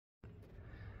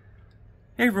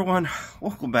Hey everyone,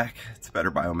 welcome back to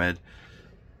Better Biomed.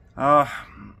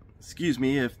 Excuse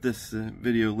me if this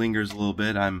video lingers a little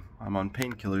bit. I'm on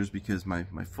painkillers because my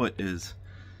foot is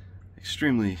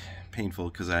extremely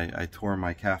painful because I tore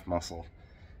my calf muscle,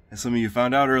 as some of you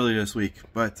found out earlier this week.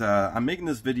 But I'm making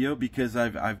this video because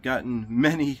I've gotten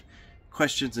many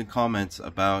questions and comments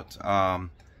about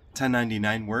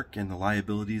 1099 work and the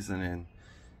liabilities and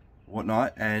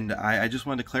whatnot, and I just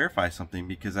wanted to clarify something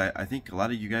because I think a lot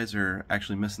of you guys are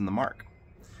actually missing the mark.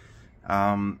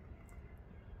 When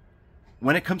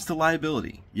it comes to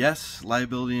liability, yes,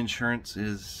 liability insurance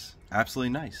is absolutely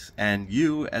nice, and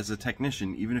you as a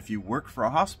technician, even if you work for a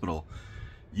hospital,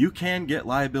 you can get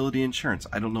liability insurance.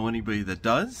 I don't know anybody that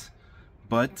does,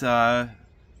 but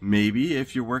maybe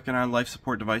if you're working on life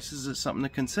support devices, it's something to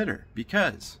consider,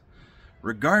 because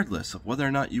regardless of whether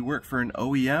or not you work for an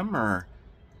OEM or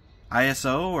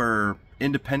ISO or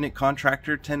independent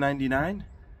contractor 1099,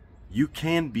 you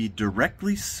can be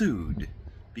directly sued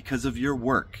because of your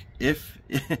work. If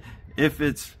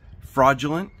it's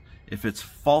fraudulent, if it's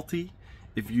faulty,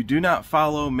 if you do not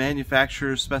follow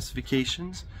manufacturer's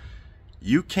specifications,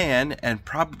 you can and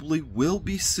probably will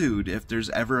be sued if there's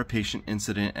ever a patient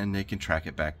incident and they can track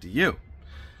it back to you.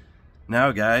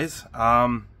 Now guys,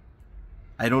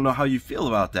 I don't know how you feel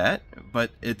about that,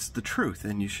 but it's the truth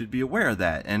and you should be aware of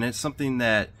that. And it's something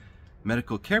that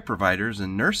medical care providers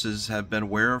and nurses have been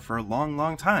aware of for a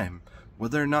long time,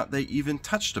 whether or not they even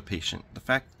touched a patient. The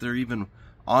fact that they're even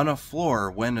on a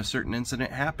floor when a certain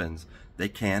incident happens, they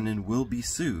can and will be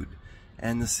sued.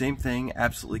 And the same thing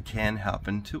absolutely can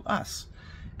happen to us.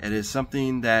 It is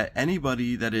something that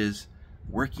anybody that is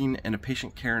working in a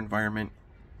patient care environment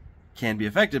can be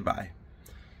affected by.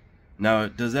 Now,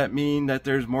 does that mean that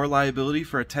there's more liability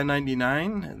for a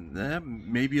 1099?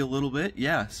 Maybe a little bit,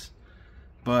 yes.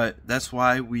 But that's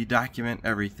why we document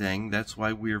everything. That's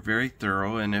why we're very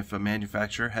thorough. And if a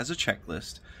manufacturer has a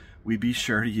checklist, we be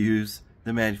sure to use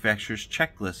the manufacturer's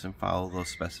checklist and follow those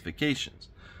specifications.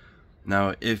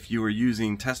 Now, if you are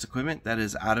using test equipment that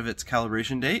is out of its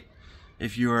calibration date,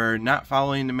 if you are not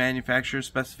following the manufacturer's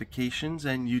specifications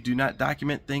and you do not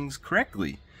document things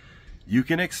correctly, you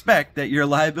can expect that your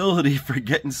liability for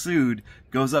getting sued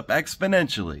goes up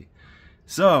exponentially.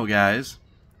 So guys,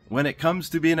 when it comes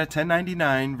to being a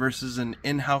 1099 versus an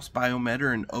in-house biomed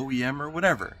or an OEM or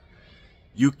whatever,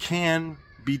 you can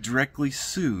be directly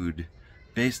sued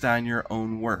based on your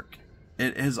own work.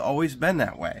 It has always been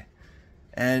that way.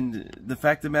 And the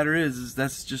fact of the matter is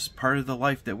that's just part of the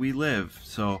life that we live.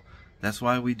 So that's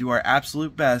why we do our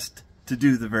absolute best to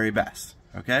do the very best.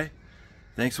 Okay?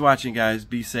 Thanks for watching, guys.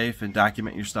 Be safe and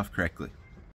document your stuff correctly.